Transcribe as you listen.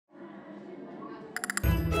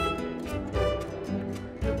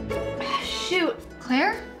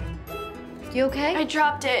Claire? You okay? I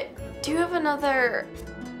dropped it. Do you have another,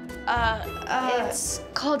 It's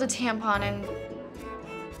called a tampon, and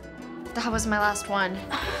that was my last one.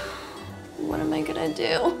 What am I gonna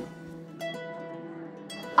do?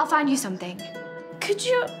 I'll find you something. Could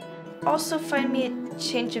you also find me a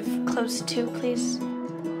change of clothes too, please?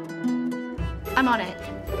 I'm on it.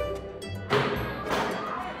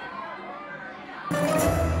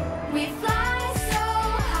 We fly so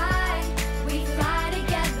high, we fly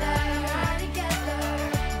together.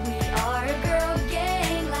 We are a girl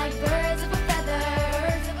gang like birds of a feather.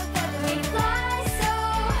 We fly so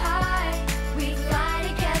high, we fly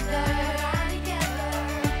together.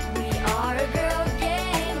 We are a girl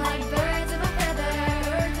gang like birds of a feather.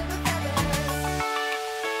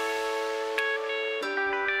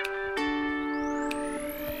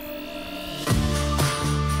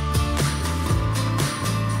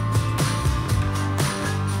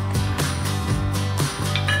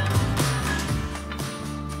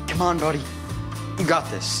 Come on, buddy. You got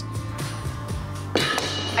this.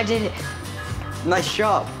 I did it. Nice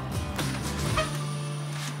job.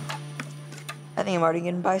 I think I'm already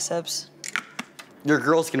getting biceps. Your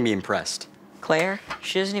girl's gonna be impressed. Claire,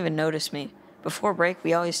 she doesn't even notice me. Before break,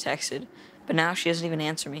 we always texted, but now she doesn't even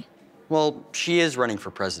answer me. Well, she is running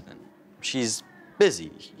for president. She's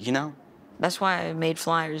busy, you know? That's why I made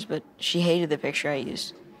flyers, but she hated the picture I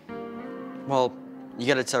used. Well, you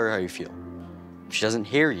gotta tell her how you feel. If she doesn't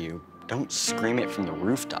hear you, don't scream it from the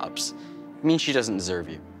rooftops. It means she doesn't deserve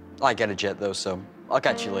you. I got a jet though, so I'll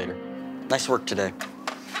catch you later. Nice work today.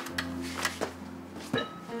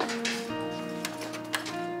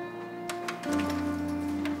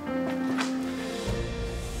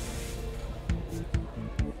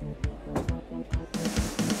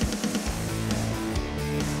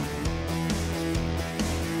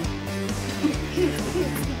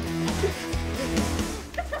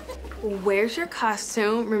 Where's your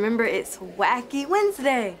costume? Remember, it's Wacky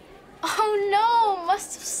Wednesday. Oh no,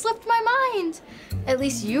 must have slipped my mind. At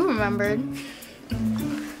least you remembered.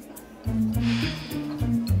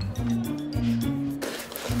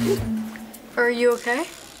 Are you okay?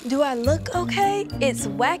 Do I look okay? It's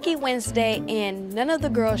Wacky Wednesday and none of the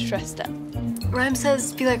girls dressed up. Rhyme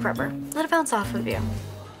says, be like rubber. Let it bounce off of you.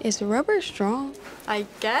 Is rubber strong? I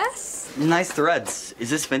guess. Nice threads. Is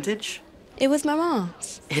this vintage? It was my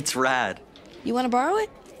mom's. It's rad. You want to borrow it?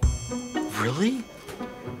 Really?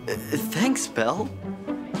 Thanks, Belle.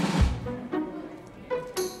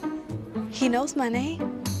 He knows my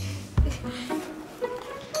name.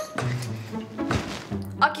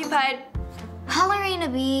 Occupied. Ballerina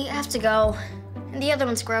B, I have to go. And the other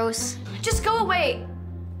one's gross. Just go away.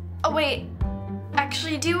 Oh, wait.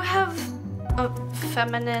 Actually, do you have a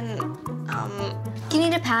feminine, Do you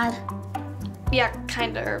need a pad? yeah,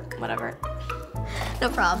 kinda, or whatever. No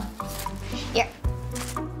problem. Here.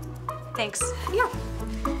 Thanks. Yeah.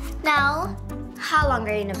 Now, how long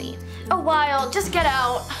are you gonna be? A while. Just get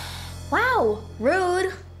out. Wow,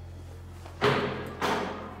 rude.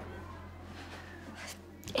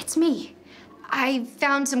 It's me. I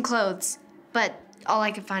found some clothes, but all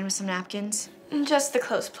I could find was some napkins. Just the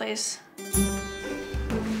clothes, please.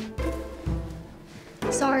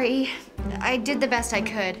 Sorry. I did the best I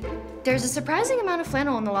could. There's a surprising amount of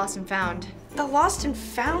flannel in the lost and found. The lost and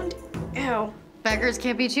found? Ew. Beggars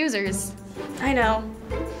can't be choosers. I know.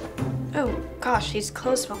 Oh, gosh, these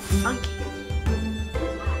clothes smell funky.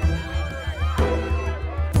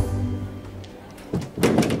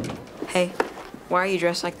 Hey, why are you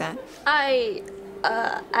dressed like that? I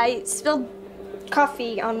spilled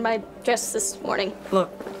coffee on my dress this morning. Look,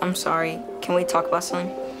 I'm sorry. Can we talk about something?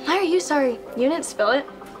 Why are you sorry? You didn't spill it.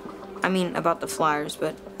 I mean, about the flyers,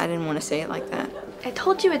 but I didn't want to say it like that. I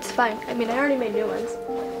told you it's fine. I mean, I already made new ones.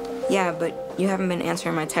 Yeah, but you haven't been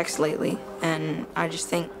answering my texts lately, and I just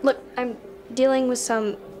think... Look, I'm dealing with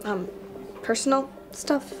some, personal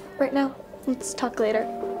stuff right now. Let's talk later.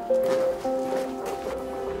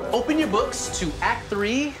 Open your books to Act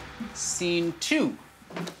 3, Scene 2.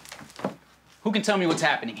 Who can tell me what's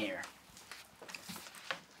happening here?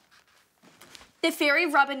 The fairy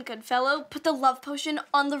Robin Goodfellow put the love potion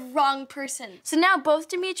on the wrong person. So now both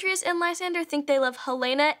Demetrius and Lysander think they love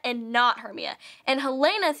Helena and not Hermia. And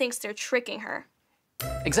Helena thinks they're tricking her.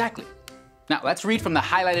 Exactly. Now, let's read from the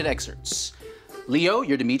highlighted excerpts. Leo,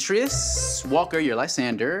 you're Demetrius. Walker, you're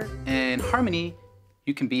Lysander. And Harmony,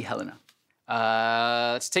 you can be Helena.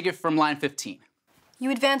 Let's take it from line 15. You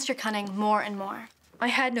advance your cunning more and more. I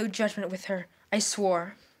had no judgment with her, I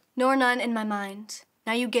swore. Nor none in my mind.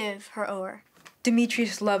 Now you give her o'er.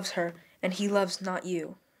 Demetrius loves her, and he loves not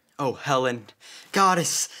you. Oh, Helen,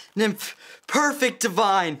 goddess, nymph, perfect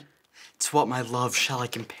divine. To what, my love, shall I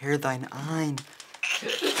compare thine eyne?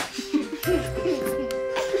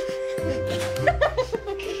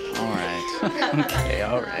 All right. Okay,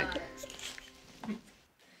 all right.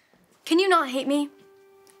 Can you not hate me?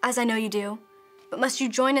 As I know you do. But must you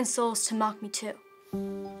join in souls to mock me too?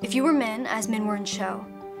 If you were men, as men were in show,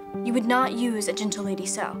 you would not use a gentle lady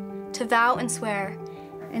so, to vow and swear,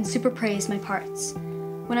 and super praise my parts,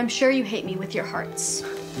 when I'm sure you hate me with your hearts.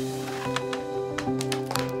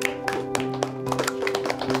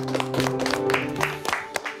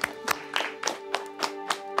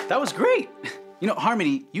 That was great. You know,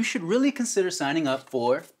 Harmony, you should really consider signing up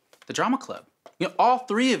for the drama club. You know, all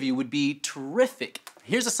three of you would be terrific.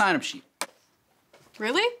 Here's a sign-up sheet.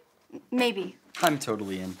 Really? Maybe. I'm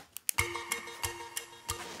totally in.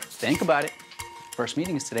 Think about it. First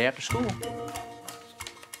meeting is today after school.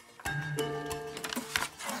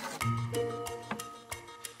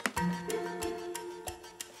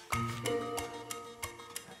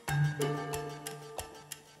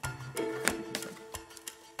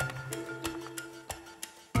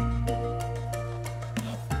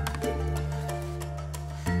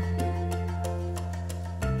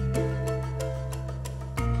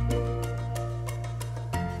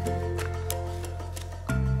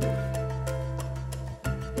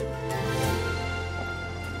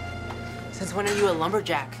 Since when are you a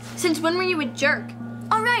lumberjack? Since when were you a jerk?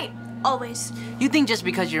 All right, always. You think just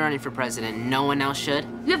because you're running for president, no one else should?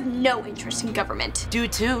 You have no interest in government. Do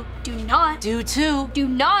too. Do not. Do too. Do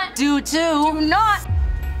not. Do too. Do not.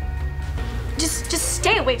 Just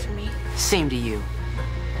stay away from me. Same to you.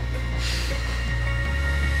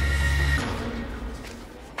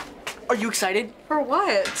 Are you excited? For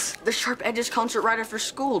what? The Sharp Edges concert right after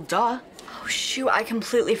school, duh. Oh shoot, I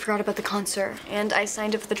completely forgot about the concert, and I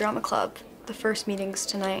signed up for the drama club. The first meeting's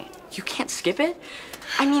tonight. You can't skip it?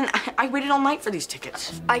 I mean, I waited all night for these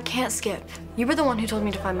tickets. I can't skip. You were the one who told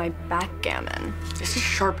me to find my backgammon. This is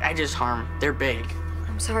Sharp Edges, Harm. They're big.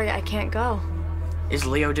 I'm sorry, I can't go. Is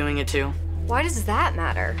Leo doing it too? Why does that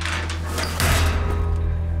matter?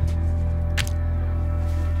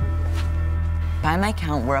 By my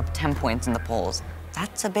count, we're up 10 points in the polls.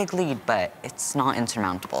 That's a big lead, but it's not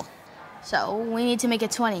insurmountable. So, we need to make it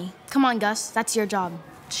 20. Come on, Gus, that's your job.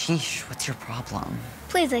 Sheesh, what's your problem?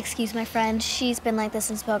 Please excuse my friend. She's been like this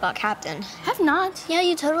since Bill got captain. Have not. Yeah,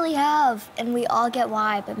 you totally have. And we all get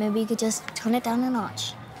why, but maybe you could just tone it down a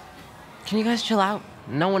notch. Can you guys chill out?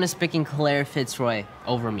 No one is picking Claire Fitzroy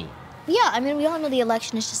over me. Yeah, I mean, we all know the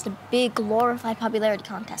election is just a big glorified popularity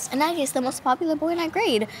contest. And Aggie is the most popular boy in our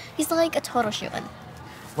grade. He's like a total shoo-in.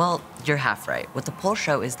 Well, you're half right. What the polls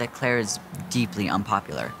show is that Claire is deeply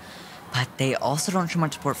unpopular. But they also don't show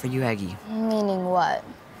much support for you, Aggie. Meaning what?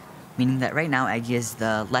 Meaning that right now, Aggie is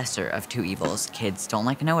the lesser of two evils. Kids don't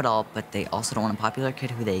like a know-it-all, but they also don't want a popular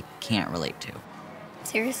kid who they can't relate to.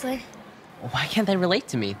 Seriously? Why can't they relate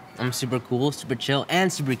to me? I'm super cool, super chill,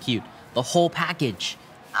 and super cute. The whole package.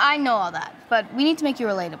 I know all that, but we need to make you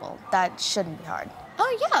relatable. That shouldn't be hard.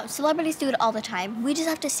 Oh yeah, celebrities do it all the time. We just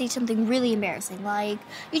have to say something really embarrassing, like,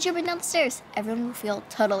 you tripping down the stairs. Everyone will feel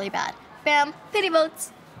totally bad. Bam, pity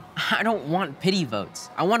votes. I don't want pity votes.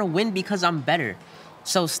 I want to win because I'm better.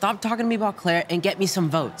 So stop talking to me about Claire and get me some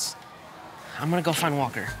votes. I'm gonna go find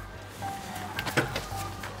Walker.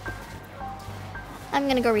 I'm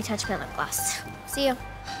gonna go retouch my lip gloss. See you.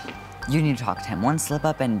 You need to talk to him. One slip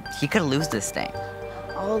up and he could lose this thing.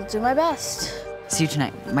 I'll do my best. See you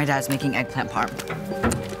tonight. My dad's making eggplant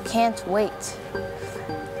parm. Can't wait.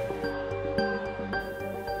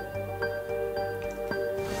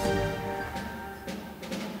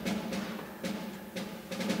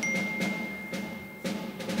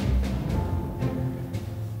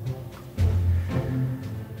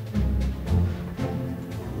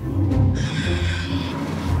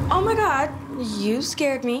 Oh my God, you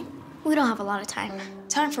scared me. We don't have a lot of time.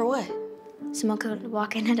 Time for what? Someone could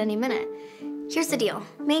walk in at any minute. Here's the deal.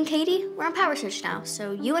 Me and Katie, we're on power switch now,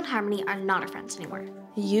 so you and Harmony are not our friends anymore.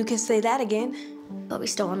 You can say that again. But we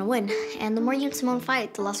still want to win. And the more you and Simone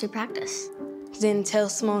fight, the less we practice. Then tell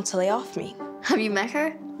Simone to lay off me. Have you met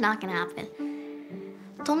her? Not gonna happen.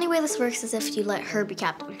 The only way this works is if you let her be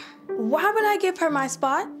captain. Why would I give her my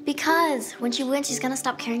spot? Because when she wins, she's gonna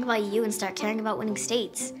stop caring about you and start caring about winning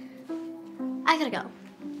states. I gotta go,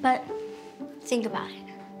 but think about it.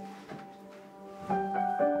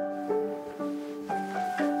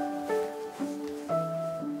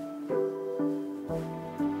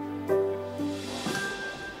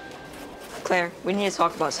 Claire, we need to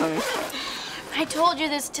talk about something. I told you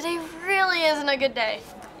this. Today really isn't a good day.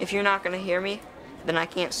 If you're not gonna hear me, then I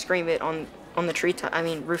can't scream it on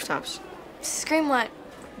the rooftops. Scream what?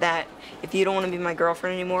 That if you don't want to be my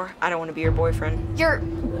girlfriend anymore, I don't want to be your boyfriend. You're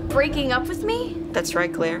breaking up with me? That's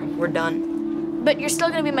right, Claire. We're done. But you're still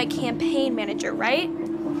gonna be my campaign manager, right?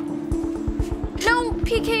 No,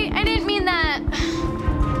 PK, I didn't mean that.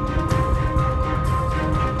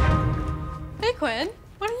 Hey, Quinn.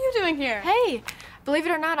 What are you doing here? Hey, believe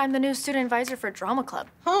it or not, I'm the new student advisor for drama club.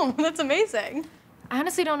 Oh, that's amazing. I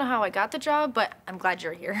honestly don't know how I got the job, but I'm glad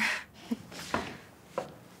you're here.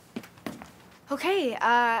 Okay,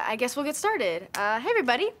 I guess we'll get started. Hey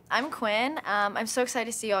everybody, I'm Quinn. I'm so excited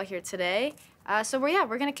to see you all here today.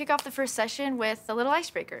 We're gonna kick off the first session with a little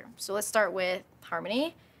icebreaker. So let's start with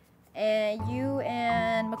Harmony, and you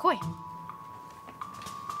and McCoy.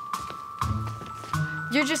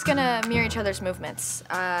 You're just gonna mirror each other's movements.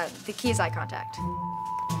 The key is eye contact.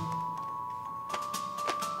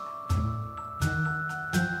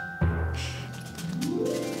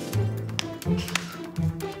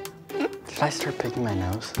 Did I start picking my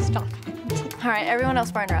nose? Stop. All right, everyone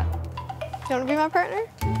else partner up. You want to be my partner?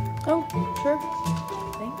 Oh, sure.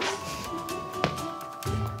 Thanks.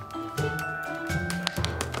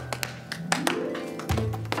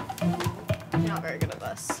 You're not very good at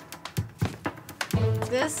this.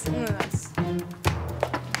 This and then this.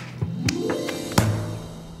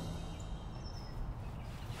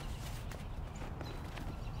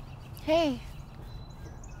 Hey.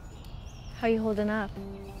 How you holding up?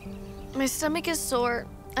 My stomach is sore,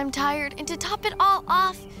 I'm tired, and to top it all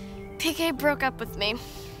off, PK broke up with me.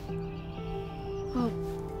 Well,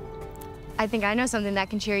 I think I know something that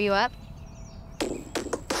can cheer you up.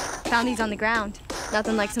 Found these on the ground.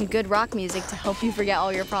 Nothing like some good rock music to help you forget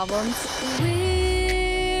all your problems.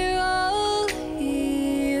 We're all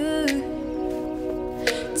here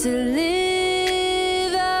to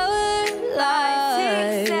live our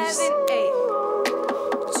lives. 5, 6, 7, 8.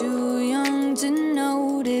 Too young to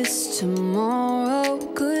notice tomorrow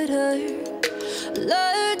could hurt.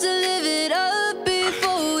 Learn to live it up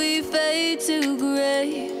before we fade to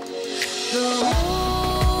gray. The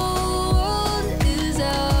whole world is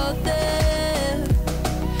out there.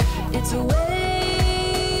 It's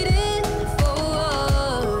waiting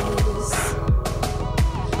for us.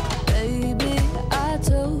 Baby, I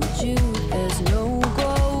told you there's no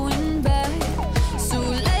going back. So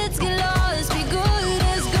let's get lost, be good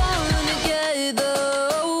as gone together.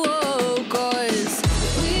 Oh, 'cause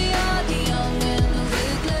we are the young and the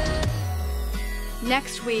reckless.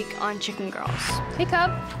 Next week on Chicken Girls. Hey,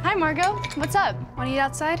 Cub. Hi, Margot. What's up? Want to eat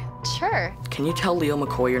outside? Sure. Can you tell Leo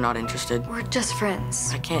McCoy you're not interested? We're just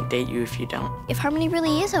friends. I can't date you if you don't. If Harmony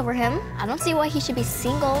really is over him, I don't see why he should be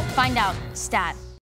single. Find out. Stat.